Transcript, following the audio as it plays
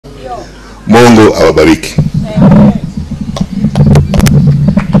Mungu awabariki.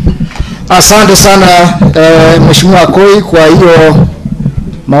 Asante sana Mheshimiwa Koi kwa hiyo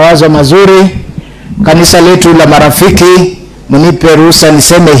mawazo mazuri. Kanisa letu la marafiki, mnipe ruhusa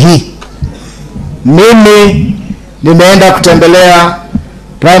niseme hii. Mimi nimeenda kutembelea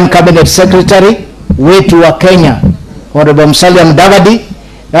Prime Cabinet Secretary wetu wa Kenya, Honorable Mudavadi,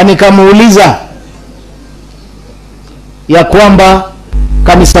 na nikamuuliza ya kwamba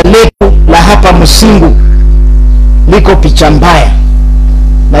kanisa letu la hapa Musingu liko picha mbaya,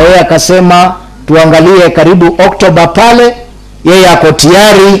 na yeye akasema tuangalie karibu Oktoba pale, yeye ako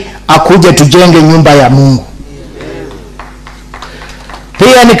tayari akuje tujenge nyumba ya Mungu.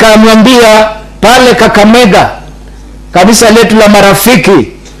 Pia nikamwambia pale Kakamega, kanisa letu la marafiki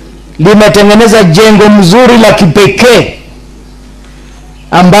limetengeneza jengo mzuri la kipekee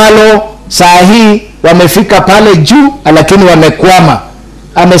ambalo saa hii wamefika pale juu lakini wamekwama.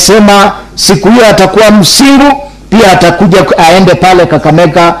 Amesema siku hiyo atakuwa Musingu, pia atakuja aende pale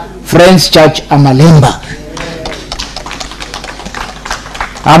Kakamega Friends Church Amalemba.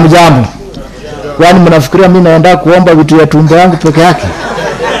 Hamjambo. Kwani mnafikiria mimi naenda kuomba vitu ya tumbo yangu peke yake?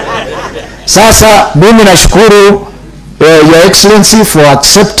 Sasa mimi nashukuru Your Excellency for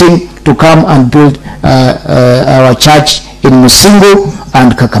accepting to come and build our church in Musingu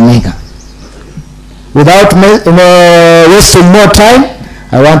and Kakamega. Without wasting more time,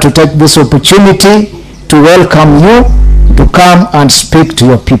 I want to take this opportunity to welcome you to come and speak to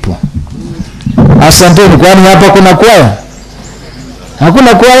your people. Asanteni. Kwani hapa kuna kwaya?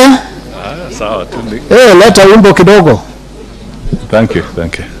 Hakuna kwaya? Sawa tu. Leta wimbo kidogo. Thank you.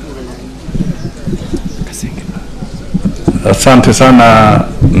 Asante sana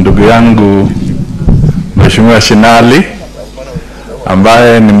ndugu yangu Mheshimiwa Shinali,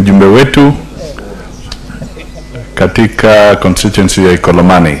 ambaye ni mjumbe wetu katika constituency ya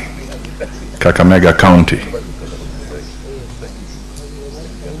Ikolomani, Kakamega County.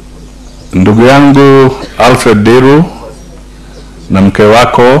 Ndugu yangu Alfred Deru na mke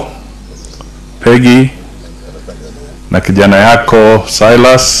wako Peggy na kijana yako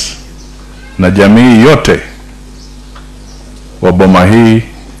Silas na jamii yote wa boma hii,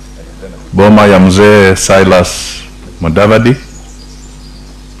 boma ya mzee Silas Mudavadi,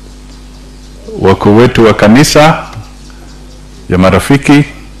 wakuu wetu wa kanisa ya marafiki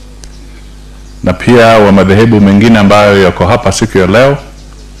na pia wa madhehebu mengine ambayo yako hapa siku ya leo,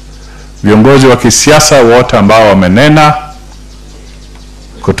 viongozi wa kisiasa wote ambao wamenena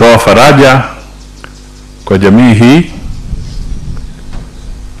kutoa faraja kwa jamii hii,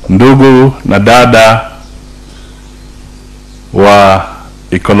 ndugu na dada wa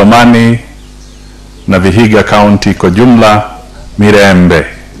Ikolomani na Vihiga County kwa jumla, Mirembe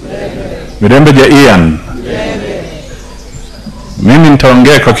ja Ian. Mimi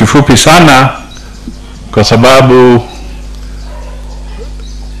nitaongea kwa kifupi sana kwa sababu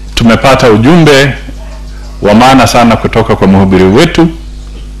tumepata ujumbe wa maana sana kutoka kwa mhubiri wetu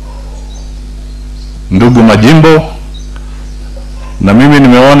ndugu Majimbo, na mimi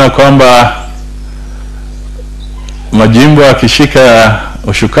nimeona kwamba Majimbo akishika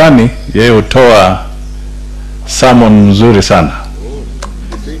ushukani yeye hutoa sermon nzuri sana.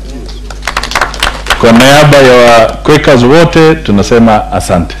 Kwa niaba ya Quakers wote tunasema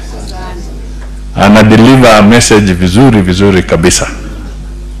asante. Ana deliver message vizuri kabisa.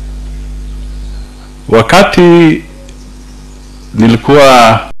 Wakati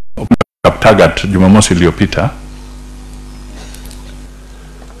nilikuwa Kaptagat Jumamosi iliyopita,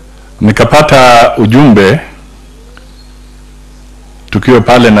 nikapata ujumbe tukiwa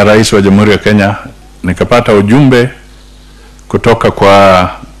pale na Rais wa Jamhuri ya Kenya. Nikapata ujumbe kutoka kwa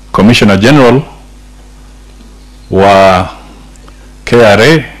Commissioner General wa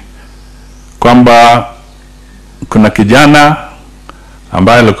KRA kwamba kuna kijana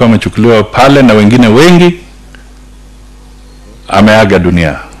ambaye alikuwa amechukuliwa pale na wengine wengi ameaga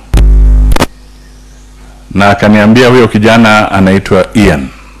dunia, na akaniambia huyo kijana anaitwa Ian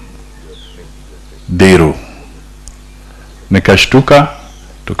Deru. Nikashtuka,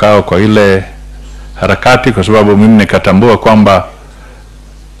 tukao kwa ile harakati, kwa sababu mimi nikatambua kwamba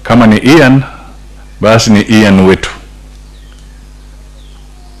kama ni Ian basi ni Ian wetu.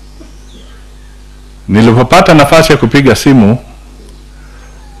 Nilipopata nafasi ya kupiga simu,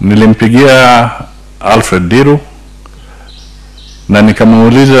 nilimpigia Alfred Deru na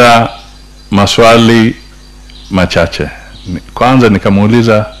nikamuuliza maswali machache. Kwanza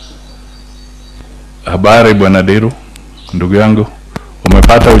nikamuuliza, habari bwana Deru, ndugu yangu,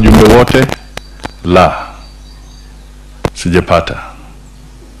 umepata ujumbe wote? La, sijapata.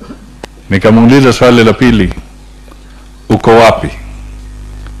 Nikamuuliza swali la pili, uko wapi?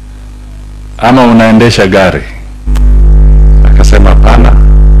 ama unaendesha gari? Akasema hapana,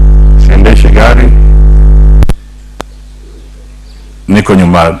 siendeshi gari, niko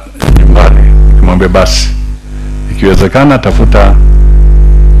nyumbani. Nikamwambia basi ikiwezekana tafuta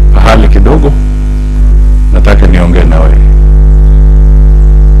pahali kidogo, nataka niongee na wewe.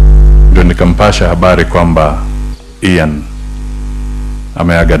 Ndio nikampasha habari kwamba Ian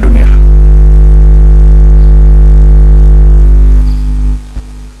ameaga dunia.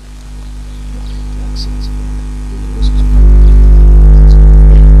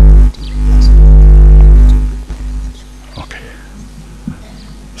 Okay.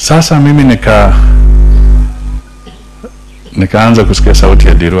 Sasa mimi nikaanza kusikia sauti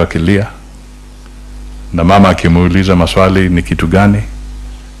ya Diru akilia na mama akimuuliza maswali, ni kitu gani?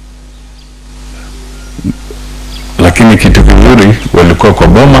 Lakini kitu kizuri walikuwa kwa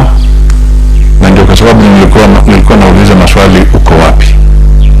boma, na ndio kwa sababu nilikuwa nauliza maswali, uko wapi?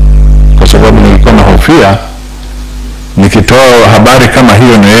 Kwa sababu nilikuwa na hofia nikitoa habari kama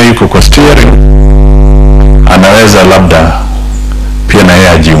hiyo na yeye yuko kwa steering, anaweza labda pia na yeye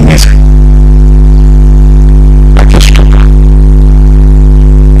ajiumize. Akishtuka.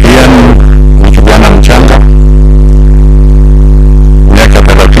 Ian ni kijana mchanga, miaka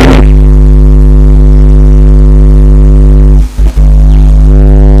 30.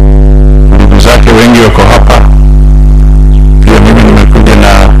 Ndugu zake wengi wako hapa. Pia mimi nimekuja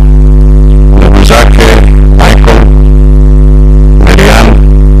na ndugu zake Michael, Marian,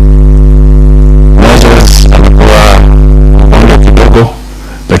 Moses alikuwa mgonjwa kidogo,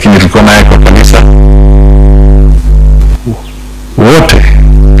 lakini tulikuwa naye kwa kanisa. Wote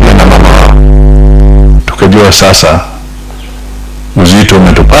pia na mama wao. Tukajua sasa uzito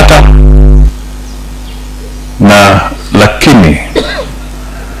umetupata, na lakini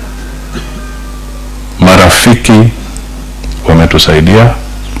marafiki wametusaidia,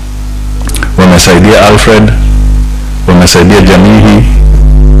 wamesaidia Alfred, wamesaidia jamii hii,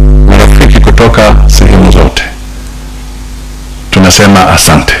 marafiki kutoka sehemu zote. Tunasema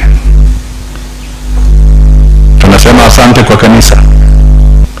asante. Tunasema asante kwa kanisa.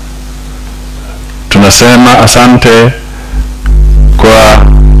 Tunasema asante kwa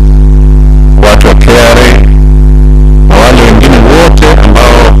watu wa KRA na wale wengine wote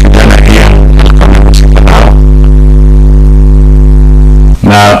ambao kijana Ian alikuwa amehusika nao.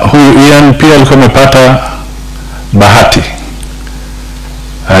 Na huyu Ian pia alikuwa amepata bahati.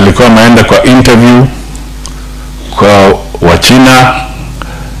 Alikuwa ameenda kwa interview kwa Wachina,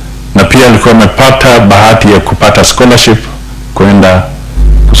 na pia alikuwa amepata bahati ya kupata scholarship kwenda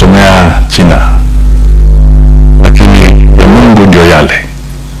kusomea China. Lakini ya Mungu ndio yale.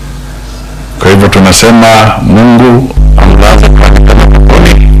 Kwa hivyo tunasema Mungu amlaze kwa mikono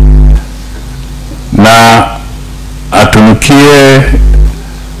peponi, na atunukie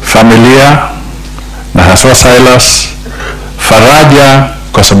familia na haswa Silas faraja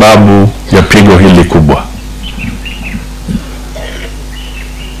kwa sababu ya pigo hili kubwa.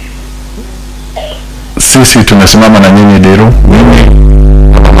 Sisi tunasimama na nyinyi Diru, mimi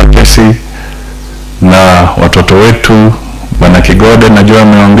na mama Kesi na watoto wetu, Bwana Kigode najua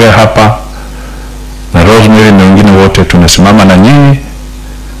ameongea hapa, na Rosemary na wengine wote tunasimama na nyinyi.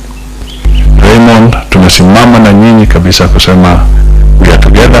 Raymond, tunasimama na nyinyi kabisa kusema we are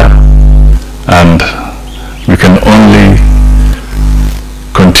together and we can only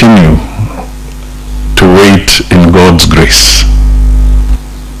continue to wait in God's grace.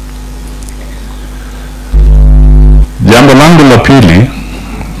 Jambo langu la pili,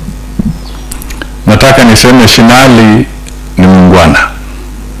 nataka niseme Shinali ni mungwana.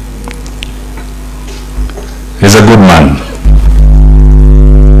 He's a good man.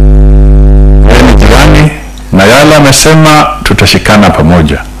 Yeye ni jirani, na yale amesema tutashikana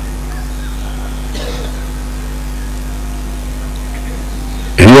pamoja.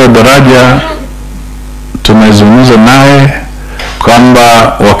 Hiyo daraja tumezungumza naye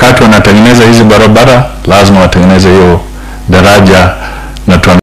kwamba wakati wanatengeneza hizi barabara lazima watengeneze hiyo daraja, na